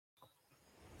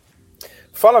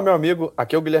Fala, meu amigo,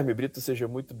 aqui é o Guilherme Brito, seja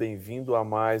muito bem-vindo a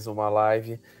mais uma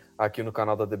live aqui no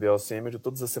canal da DBLCM, onde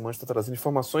todas as semanas estou trazendo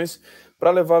informações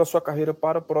para levar a sua carreira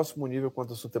para o próximo nível quanto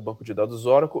ao assunto é banco de dados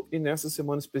Oracle, e nessa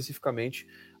semana especificamente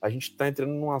a gente está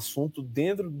entrando num assunto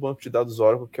dentro do banco de dados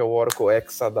Oracle, que é o Oracle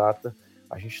Exadata.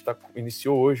 A gente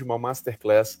iniciou hoje uma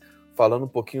Masterclass falando um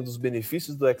pouquinho dos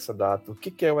benefícios do Exadata, o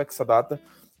que é o Exadata,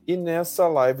 e nessa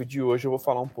live de hoje eu vou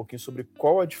falar um pouquinho sobre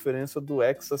qual a diferença do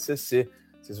ExaCC.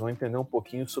 Vocês vão entender um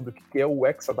pouquinho sobre o que é o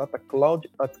Exadata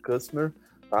Cloud at Customer,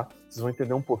 tá? Vocês vão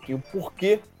entender um pouquinho por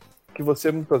que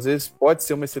você muitas vezes pode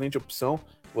ser uma excelente opção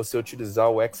você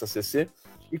utilizar o ExaCC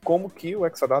e como que o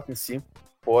Exadata em si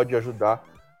pode ajudar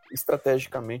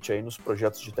estrategicamente aí nos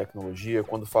projetos de tecnologia,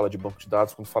 quando fala de banco de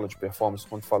dados, quando fala de performance,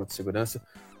 quando fala de segurança,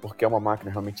 porque é uma máquina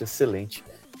realmente excelente,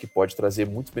 que pode trazer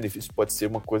muitos benefícios, pode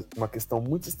ser uma questão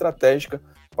muito estratégica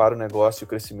para o negócio e o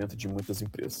crescimento de muitas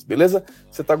empresas. Beleza?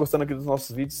 Se você está gostando aqui dos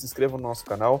nossos vídeos, se inscreva no nosso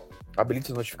canal,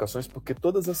 habilite as notificações, porque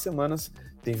todas as semanas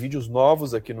tem vídeos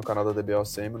novos aqui no canal da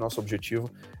DBLCM. O nosso objetivo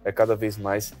é cada vez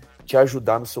mais te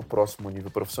ajudar no seu próximo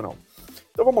nível profissional.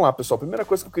 Então vamos lá, pessoal. Primeira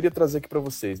coisa que eu queria trazer aqui para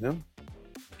vocês, né?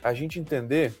 A gente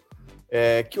entender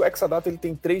que o Exadata ele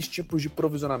tem 3 tipos de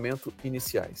provisionamento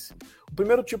iniciais. O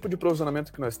primeiro tipo de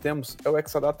provisionamento que nós temos é o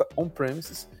Exadata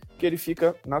On-Premises, que ele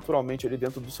fica naturalmente ali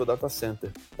dentro do seu data center.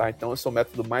 Tá? Então esse é o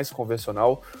método mais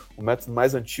convencional, o método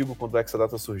mais antigo. Quando o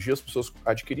Exadata surgiu, as pessoas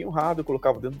adquiriam hardware,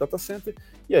 colocavam dentro do data center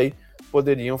e aí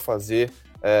poderiam fazer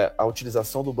a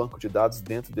utilização do banco de dados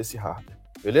dentro desse hardware.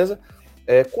 Beleza?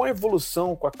 Com a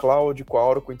evolução, com a cloud, com a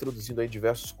Oracle introduzindo aí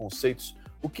diversos conceitos,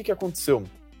 o que aconteceu?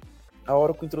 A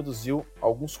Oracle introduziu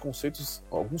alguns conceitos,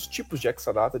 alguns tipos de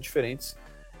Exadata diferentes,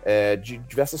 de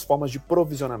diversas formas de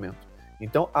provisionamento.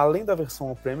 Então, além da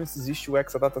versão on-premise, existe o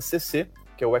Exadata CC,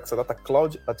 que é o Exadata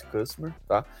Cloud at Customer,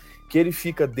 tá? Que ele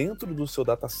fica dentro do seu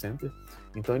data center,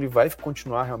 então ele vai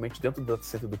continuar realmente dentro do data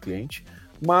center do cliente,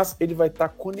 mas ele vai estar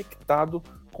conectado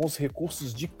com os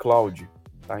recursos de cloud.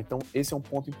 Tá? Então, esse é um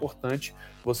ponto importante,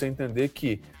 você entender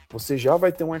que você já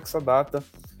vai ter um Exadata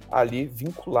ali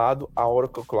vinculado à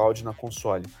Oracle Cloud na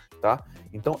console, tá?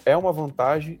 Então é uma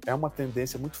vantagem, é uma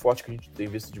tendência muito forte que a gente tem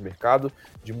visto de mercado,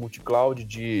 de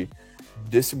multi-cloud,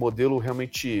 desse modelo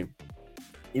realmente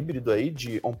híbrido aí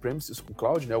de on-premises com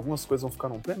cloud, né? Algumas coisas vão ficar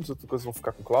no on-premises, outras coisas vão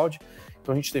ficar com cloud,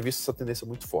 então a gente tem visto essa tendência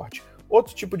muito forte.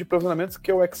 Outro tipo de provisionamento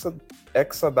que é o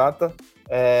Exadata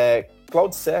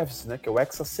Cloud Service, né? Que é o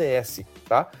ExaCS,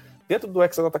 tá? Dentro do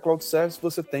Exadata Cloud Service,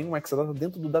 você tem um Exadata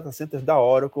dentro do data center da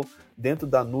Oracle, dentro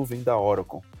da nuvem da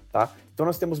Oracle, tá? Então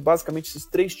nós temos basicamente esses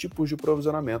 3 tipos de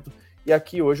provisionamento, e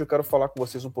aqui hoje eu quero falar com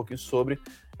vocês um pouquinho sobre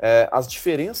as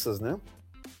diferenças, né?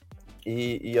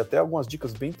 E até algumas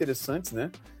dicas bem interessantes,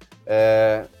 né?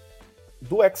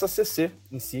 Do ExaCC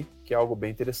em si, que é algo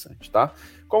bem interessante, tá?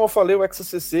 Como eu falei, o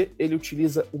ExaCC, ele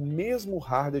utiliza o mesmo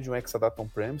hardware de um Exadata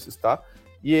On-Premises, tá?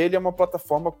 E ele é uma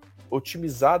plataforma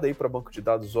otimizada aí para banco de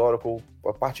dados Oracle,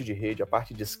 a parte de rede, a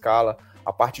parte de escala,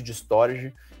 a parte de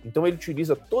storage. Então ele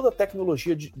utiliza toda a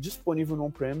tecnologia disponível no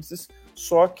on-premises,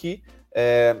 só que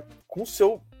com o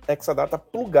seu Exadata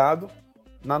plugado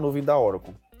na nuvem da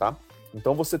Oracle, tá?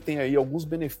 Então você tem aí alguns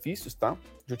benefícios, tá,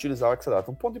 de utilizar o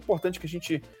Exadata. Um ponto importante que a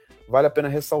gente vale a pena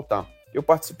ressaltar. Eu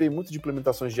participei muito de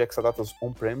implementações de Exadatas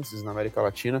on-premises na América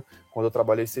Latina, quando eu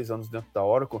trabalhei 6 anos dentro da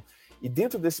Oracle. E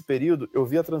dentro desse período, eu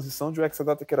vi a transição de um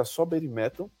Exadata que era só bare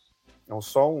metal,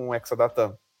 só um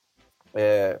Exadata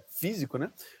físico,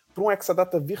 né, para um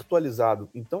Exadata virtualizado.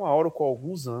 Então, a Oracle, há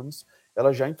alguns anos,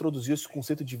 ela já introduziu esse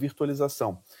conceito de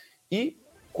virtualização. E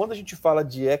quando a gente fala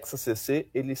de ExaCC,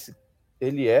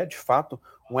 ele é, de fato,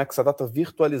 um Exadata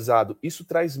virtualizado. Isso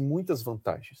traz muitas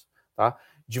vantagens, tá?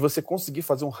 De você conseguir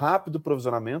fazer um rápido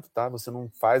provisionamento, tá? Você não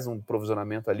faz um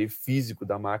provisionamento ali físico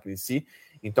da máquina em si.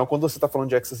 Então, quando você está falando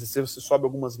de ExaCC, você sobe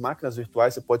algumas máquinas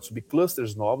virtuais, você pode subir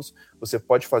clusters novos, você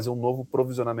pode fazer um novo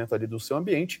provisionamento ali do seu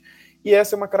ambiente. E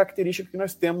essa é uma característica que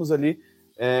nós temos ali,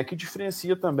 que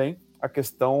diferencia também a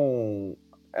questão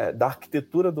da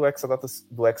arquitetura do Exadata,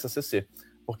 do ExaCC.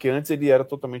 Porque antes ele era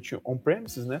totalmente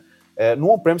on-premises, né? No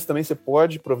on-premise também você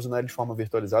pode provisionar ele de forma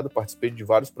virtualizada. Eu participei de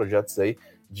vários projetos aí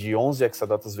de 11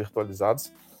 Exadatas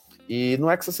virtualizados. E no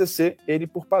ExaCC, ele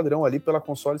por padrão ali pela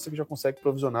console, você já consegue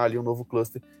provisionar ali um novo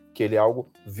cluster, que ele é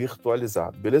algo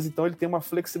virtualizado, beleza? Então ele tem uma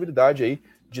flexibilidade aí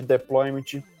de deployment,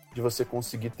 de você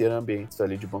conseguir ter ambientes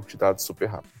ali de banco de dados super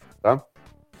rápido, tá?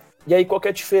 E aí qual que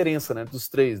é a diferença, né, dos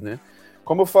 3, né?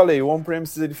 Como eu falei, o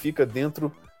on-premises ele fica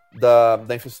dentro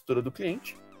da infraestrutura do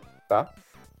cliente, tá?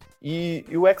 E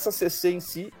o ExaCC em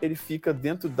si, ele fica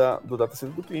dentro do data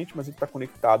center do cliente, mas ele está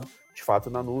conectado, de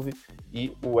fato, na nuvem.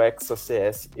 E o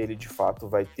ExaCS, ele, de fato,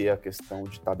 vai ter a questão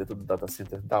de estar dentro do data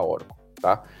center da Oracle,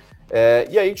 tá?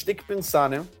 E aí a gente tem que pensar,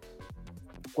 né?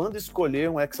 Quando escolher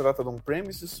um Exadata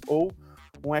on-premises ou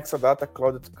um Exadata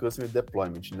Cloud Customer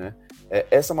Deployment, né?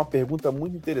 Essa é uma pergunta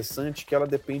muito interessante, que ela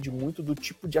depende muito do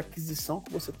tipo de aquisição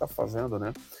que você está fazendo,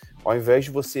 né? Ao invés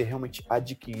de você realmente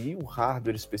adquirir um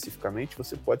hardware especificamente,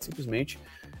 você pode simplesmente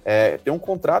ter um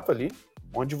contrato ali,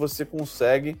 onde você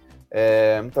consegue,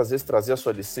 muitas vezes, trazer a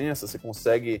sua licença, você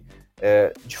consegue,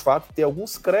 de fato, ter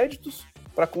alguns créditos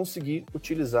para conseguir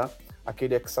utilizar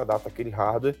aquele Exadata, aquele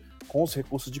hardware, com os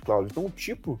recursos de cloud. Então, o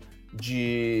tipo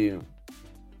de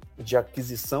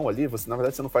aquisição ali, na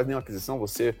verdade, você não faz nenhuma aquisição,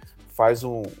 você faz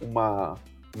uma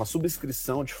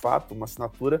subscrição, de fato, uma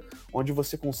assinatura, onde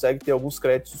você consegue ter alguns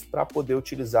créditos para poder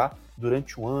utilizar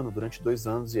durante 1 ano, durante 2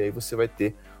 anos, e aí você vai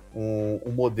ter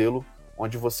um modelo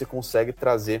onde você consegue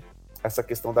trazer essa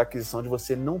questão da aquisição, de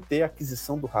você não ter a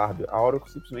aquisição do hardware. A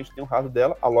Oracle simplesmente tem o hardware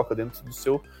dela, aloca dentro do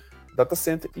seu data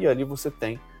center, e ali você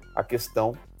tem a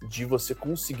questão de você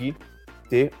conseguir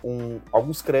ter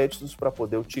alguns créditos para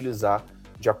poder utilizar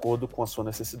de acordo com a sua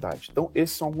necessidade. Então,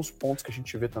 esses são alguns pontos que a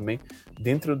gente vê também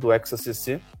dentro do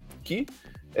ExaCC, que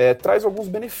traz alguns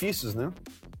benefícios, né?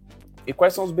 E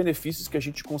quais são os benefícios que a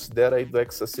gente considera aí do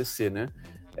ExaCC, né?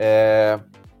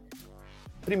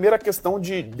 Primeiro, a questão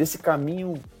desse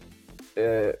caminho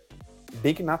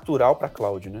bem que natural para a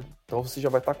cloud, né? Então, você já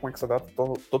vai estar com o Exadata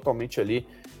totalmente ali,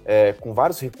 com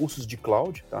vários recursos de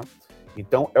cloud, tá?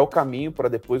 Então, é o caminho para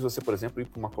depois você, por exemplo, ir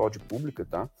para uma cloud pública,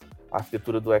 tá? A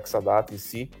arquitetura do Exadata em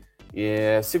si,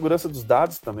 segurança dos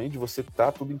dados também, de você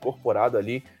estar tudo incorporado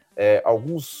ali,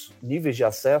 alguns níveis de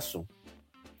acesso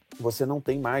você não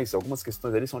tem mais, algumas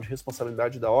questões ali são de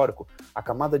responsabilidade da Oracle, a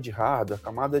camada de hardware, a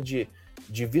camada de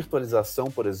virtualização,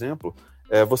 por exemplo,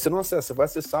 você não acessa, você vai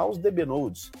acessar os DB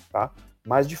nodes, tá?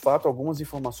 Mas, de fato, algumas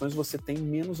informações você tem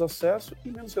menos acesso e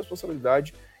menos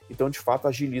responsabilidade, então, de fato,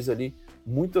 agiliza ali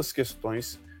muitas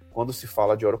questões quando se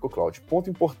fala de Oracle Cloud. Ponto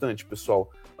importante, pessoal,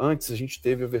 antes a gente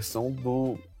teve a versão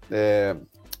do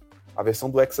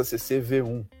ExaCC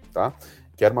V1, tá?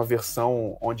 Que era uma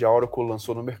versão onde a Oracle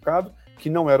lançou no mercado, que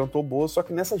não eram tão boas, só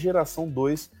que nessa geração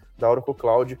 2 da Oracle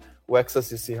Cloud, o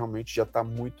ExaCC realmente já está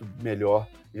muito melhor,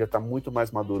 já está muito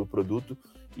mais maduro o produto,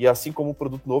 e assim como o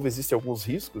produto novo, existem alguns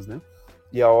riscos, né?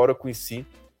 E a Oracle em si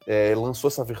lançou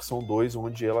essa versão 2,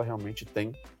 onde ela realmente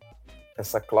tem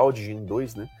essa Cloud Gen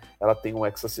 2, né? Ela tem o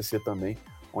ExaCC também,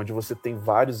 onde você tem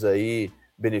vários aí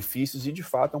benefícios e, de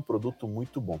fato, é um produto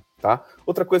muito bom, tá?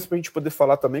 Outra coisa para a gente poder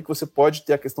falar também é que você pode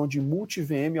ter a questão de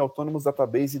multi-VM Autonomous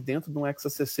Database dentro de um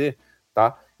ExaCC,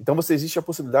 tá? Então, existe a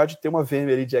possibilidade de ter uma VM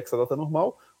ali de Exadata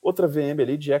normal, outra VM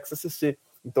ali de ExaCC.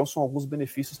 Então, são alguns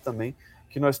benefícios também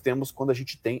que nós temos quando a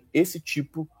gente tem esse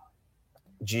tipo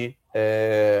de...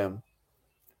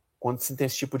 quando se tem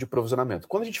esse tipo de provisionamento.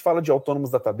 Quando a gente fala de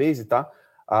Autonomous Database, tá?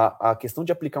 A questão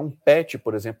de aplicar um patch,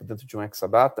 por exemplo, dentro de um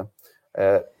Exadata,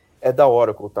 é da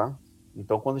Oracle, tá?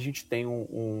 Então, quando a gente tem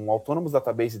um Autonomous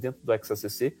Database dentro do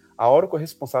ExaCC, a Oracle é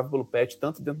responsável pelo patch,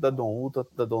 tanto dentro da DOM 1,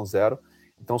 tanto da DOM 0.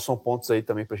 Então, são pontos aí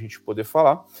também para a gente poder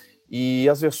falar. E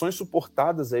as versões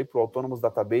suportadas aí para o Autonomous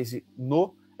Database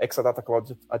no Exadata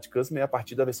Cloud at Customer é a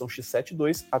partir da versão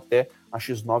X7.2 até a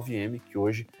X9M, que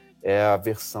hoje é a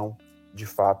versão, de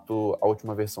fato, a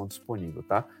última versão disponível,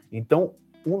 tá? Então,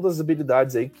 uma das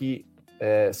habilidades aí que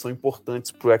são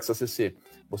importantes para o ExaCC,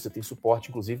 você tem suporte,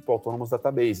 inclusive, para o Autonomous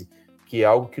Database, que é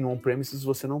algo que no on-premises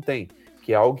você não tem,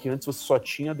 que é algo que antes você só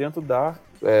tinha dentro da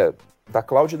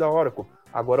cloud da Oracle.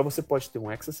 Agora você pode ter um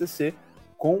ExaCC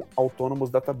com Autonomous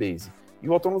Database. E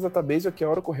o Autonomous Database é o que a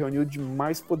Oracle reuniu de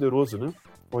mais poderoso, né?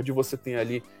 Onde você tem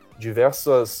ali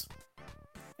diversas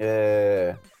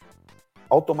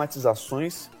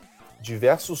automatizações,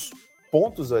 diversos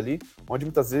pontos ali, onde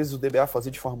muitas vezes o DBA fazia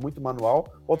de forma muito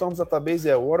manual. O Autonomous Database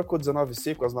é o Oracle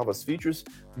 19c com as novas features,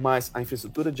 mais a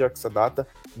infraestrutura de Exadata,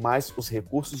 mais os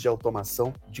recursos de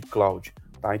automação de cloud.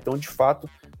 Tá? Então, de fato,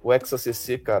 o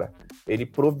ExaCC, cara,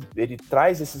 ele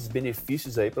traz esses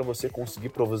benefícios aí para você conseguir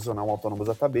provisionar um Autonomous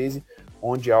Database,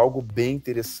 onde é algo bem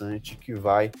interessante que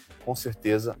vai, com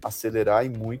certeza, acelerar e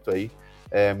muito aí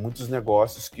muitos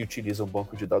negócios que utilizam o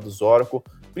banco de dados Oracle,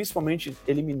 principalmente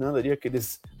eliminando ali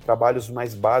aqueles trabalhos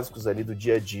mais básicos ali do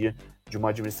dia a dia de uma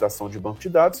administração de banco de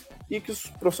dados, e que os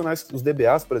profissionais, os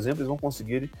DBAs, por exemplo, eles vão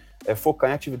conseguir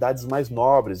focar em atividades mais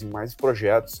nobres, em mais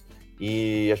projetos.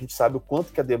 E a gente sabe o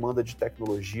quanto que a demanda de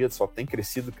tecnologia só tem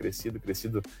crescido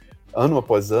ano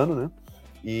após ano, né?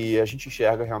 E a gente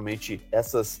enxerga realmente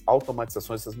essas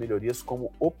automatizações, essas melhorias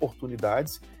como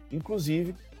oportunidades.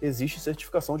 Inclusive, existe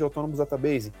certificação de Autonomous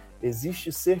Database,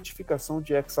 existe certificação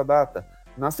de Exadata.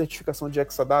 Na certificação de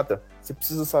Exadata, você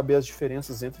precisa saber as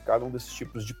diferenças entre cada um desses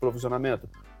tipos de provisionamento.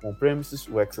 On-premises,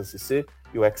 o ExaCC,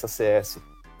 e o ExaCS,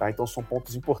 tá? Então são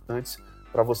pontos importantes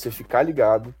para você ficar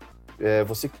ligado.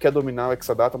 Você que quer dominar o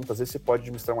Exadata, muitas vezes você pode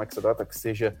administrar um Exadata que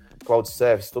seja Cloud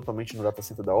Service, totalmente no data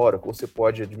center da Oracle, ou você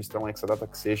pode administrar um Exadata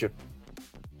que seja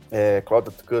Cloud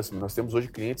at Custom. Nós temos hoje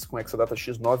clientes com Exadata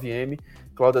X9M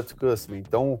Cloud at Custom.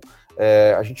 Então,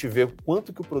 a gente vê o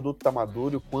quanto que o produto está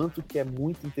maduro e o quanto que é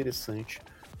muito interessante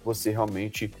você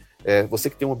realmente, você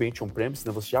que tem um ambiente on-premise,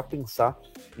 né, você já pensar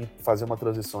em fazer uma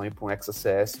transição para um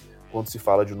ExaCS quando se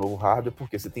fala de novo hardware,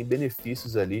 porque você tem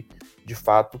benefícios ali, de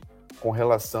fato, com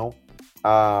relação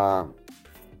à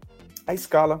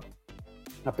escala,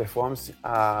 a performance,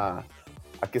 a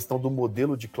questão do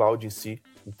modelo de cloud em si.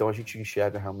 Então a gente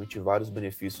enxerga realmente vários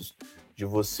benefícios de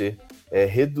você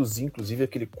reduzir, inclusive,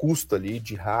 aquele custo ali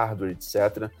de hardware,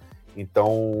 etc.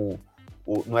 Então,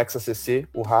 no ExaCC,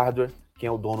 o hardware, quem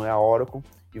é o dono é a Oracle,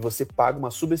 e você paga uma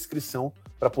subscrição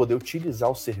para poder utilizar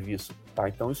o serviço, tá?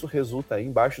 Então isso resulta aí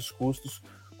em baixos custos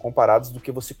comparados do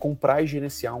que você comprar e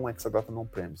gerenciar um Exadata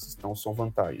on-premises. Então são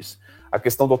vantagens. A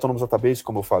questão do Autonomous Database,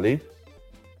 como eu falei,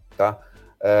 tá?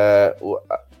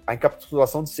 A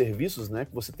encapsulação de serviços, né,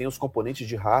 que você tem os componentes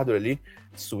de hardware ali,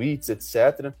 suítes,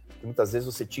 etc. E muitas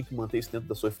vezes você tinha que manter isso dentro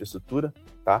da sua infraestrutura,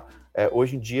 tá?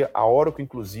 Hoje em dia, a Oracle,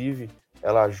 inclusive,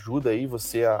 ela ajuda aí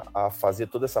você a fazer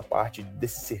toda essa parte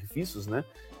desses serviços, né,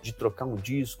 de trocar um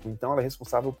disco. Então, ela é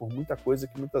responsável por muita coisa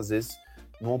que muitas vezes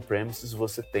no on-premises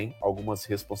você tem algumas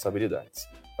responsabilidades,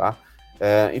 tá?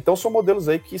 Então, são modelos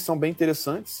aí que são bem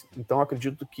interessantes. Então,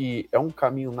 acredito que é um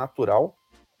caminho natural,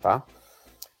 tá?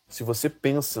 Se você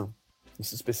pensa em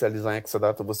se especializar em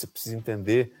Exadata, você precisa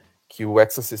entender que o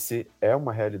ExaCC é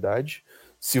uma realidade.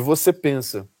 Se você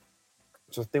pensa,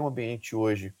 se você tem um ambiente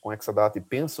hoje com Exadata e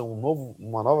pensa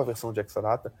uma nova versão de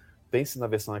Exadata, pense na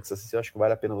versão ExaCC. Acho que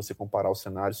vale a pena você comparar os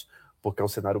cenários, porque é um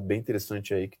cenário bem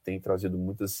interessante aí que tem trazido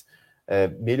muitas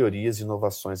melhorias e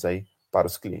inovações aí para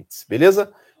os clientes.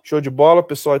 Beleza? Show de bola,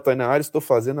 pessoal. Está aí na área, estou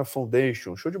fazendo a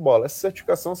Foundation. Show de bola. Essa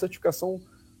certificação é uma certificação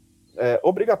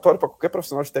obrigatória para qualquer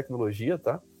profissional de tecnologia,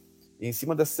 tá? E em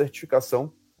cima dessa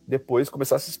certificação, depois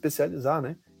começar a se especializar,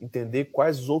 né? Entender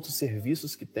quais os outros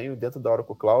serviços que tem dentro da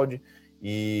Oracle Cloud.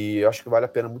 E eu acho que vale a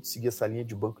pena muito seguir essa linha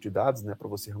de banco de dados, né? Para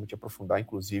você realmente aprofundar,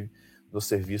 inclusive, nos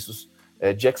serviços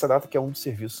de Exadata, que é um dos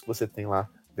serviços que você tem lá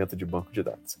dentro de banco de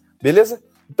dados. Beleza?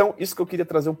 Então, isso que eu queria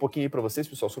trazer um pouquinho aí para vocês,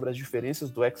 pessoal, sobre as diferenças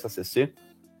do ExaCC.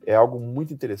 É algo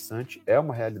muito interessante, é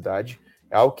uma realidade,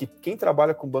 é algo que quem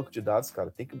trabalha com banco de dados,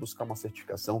 cara, tem que buscar uma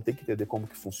certificação, tem que entender como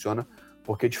que funciona,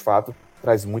 porque, de fato,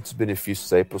 traz muitos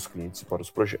benefícios aí para os clientes e para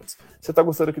os projetos. Se você está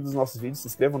gostando aqui dos nossos vídeos, se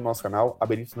inscreva no nosso canal,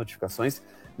 habilite as notificações.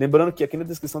 Lembrando que aqui na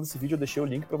descrição desse vídeo eu deixei o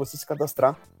link para você se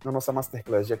cadastrar na nossa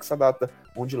Masterclass de Exadata,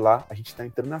 onde lá a gente está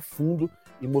entrando a fundo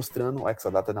e mostrando o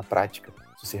Exadata na prática.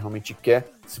 Se você realmente quer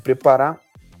se preparar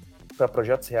para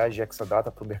projetos reais de Exadata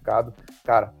para o mercado,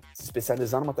 cara, se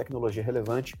especializar numa tecnologia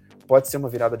relevante pode ser uma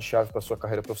virada de chave para a sua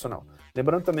carreira profissional.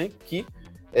 Lembrando também que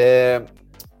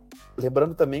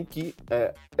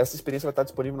essa experiência vai estar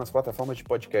disponível nas plataformas de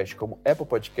podcast, como Apple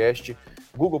Podcast,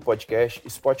 Google Podcast,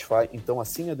 Spotify. Então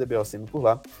assine a DBOCM por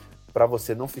lá, para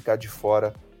você não ficar de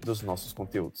fora dos nossos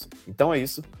conteúdos. Então é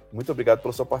isso. Muito obrigado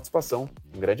pela sua participação.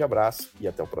 Um grande abraço e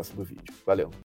até o próximo vídeo. Valeu!